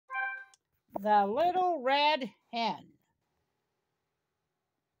The Little Red Hen.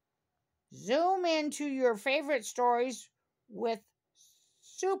 Zoom into your favorite stories with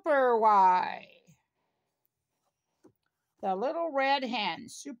Super Y. The Little Red Hen.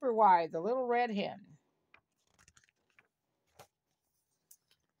 Super Y, the Little Red Hen.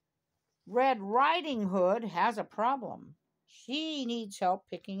 Red Riding Hood has a problem. She needs help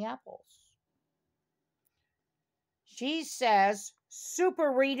picking apples. She says,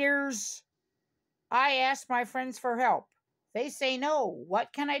 "Super readers, I ask my friends for help. They say no.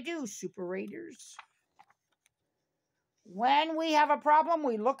 What can I do, super readers?" "When we have a problem,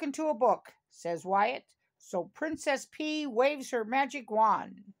 we look into a book," says Wyatt. So Princess P waves her magic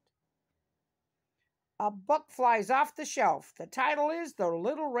wand. A book flies off the shelf. The title is The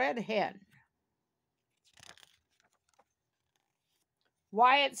Little Red Hen.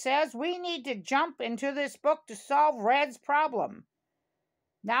 Wyatt says, "We need to jump into this book to solve Red's problem.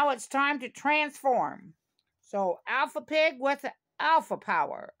 Now it's time to transform." So Alpha Pig with alpha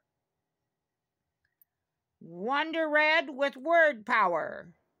power. Wonder Red with word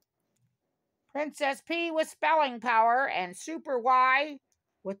power. Princess P with spelling power, and Super Y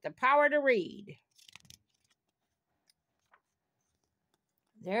with the power to read.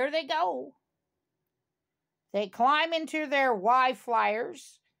 There they go. They climb into their Y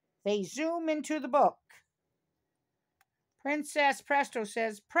flyers. They zoom into the book. Princess Presto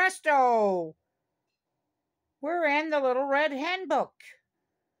says, "Presto! We're in the Little Red Hen book."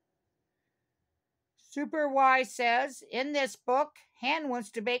 Super Y says, "In this book, Hen wants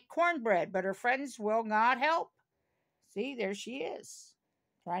to bake cornbread, but her friends will not help." See, there she is,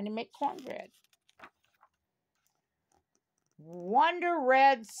 trying to make cornbread. Wonder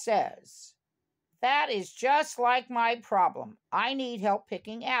Red says, "That is just like my problem. I need help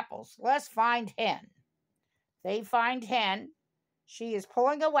picking apples. Let's find Hen." They find Hen. She is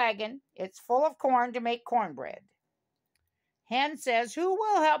pulling a wagon. It's full of corn to make cornbread. Hen says, "Who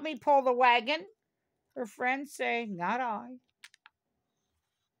will help me pull the wagon?" Her friends say, "Not I."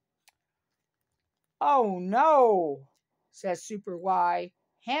 "Oh no," says Super Y.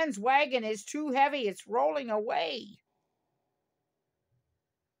 "Hen's wagon is too heavy. It's rolling away."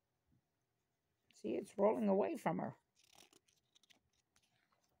 See, it's rolling away from her.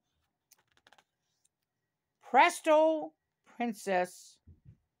 Presto Princess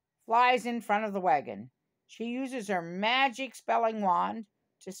flies in front of the wagon. She uses her magic spelling wand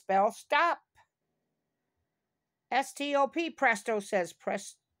to spell stop. S-T-O-P, presto, says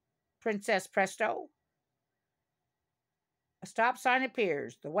Princess Presto. A stop sign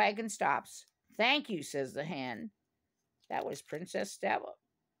appears. The wagon stops. "Thank you," says the hen. That was Princess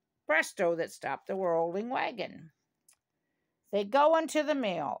Presto that stopped the rolling wagon. They go into the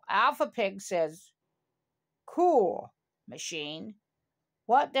mill. Alpha Pig says, "Cool machine.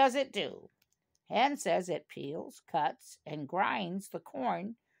 What does it do?" Hen says it peels, cuts, and grinds the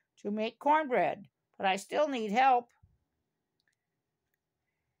corn to make cornbread, but I still need help.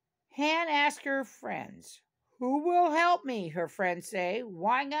 Hen asks her friends, "Who will help me?" Her friends say,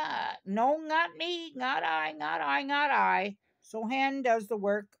 "Why not? No, not me, not I, not I, not I." So Hen does the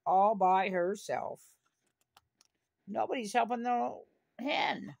work all by herself. Nobody's helping the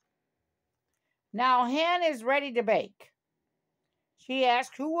hen. Now Hen is ready to bake. She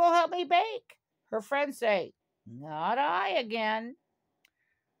asks, "Who will help me bake?" Her friends say, "Not I again."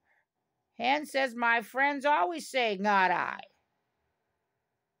 Hen says, "My friends always say, 'Not I.'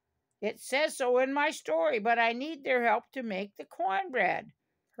 It says so in my story, but I need their help to make the cornbread."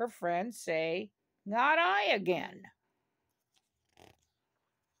 Her friends say, "Not I again."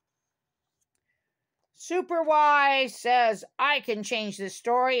 Super Y says, "I can change this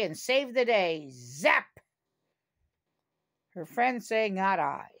story and save the day." Zap! Her friends say, "Not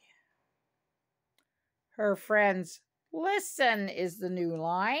I." Her friends, "Listen," is the new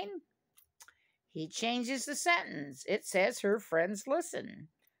line. He changes the sentence. It says, "Her friends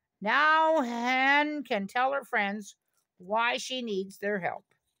listen." Now Hen can tell her friends why she needs their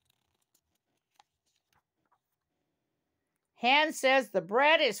help. Hen says, "The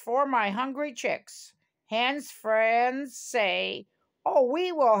bread is for my hungry chicks." Hen's friends say, "Oh,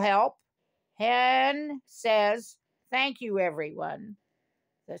 we will help." Hen says, "Thank you, everyone."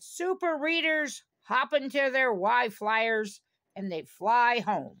 The super readers hop into their Y flyers and they fly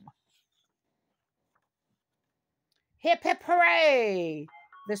home. Hip, hip, hooray!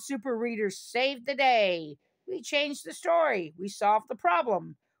 The super readers saved the day. We changed the story. We solved the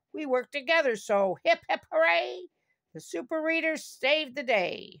problem. We worked together, so hip, hip, hooray! The super readers saved the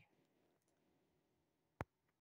day.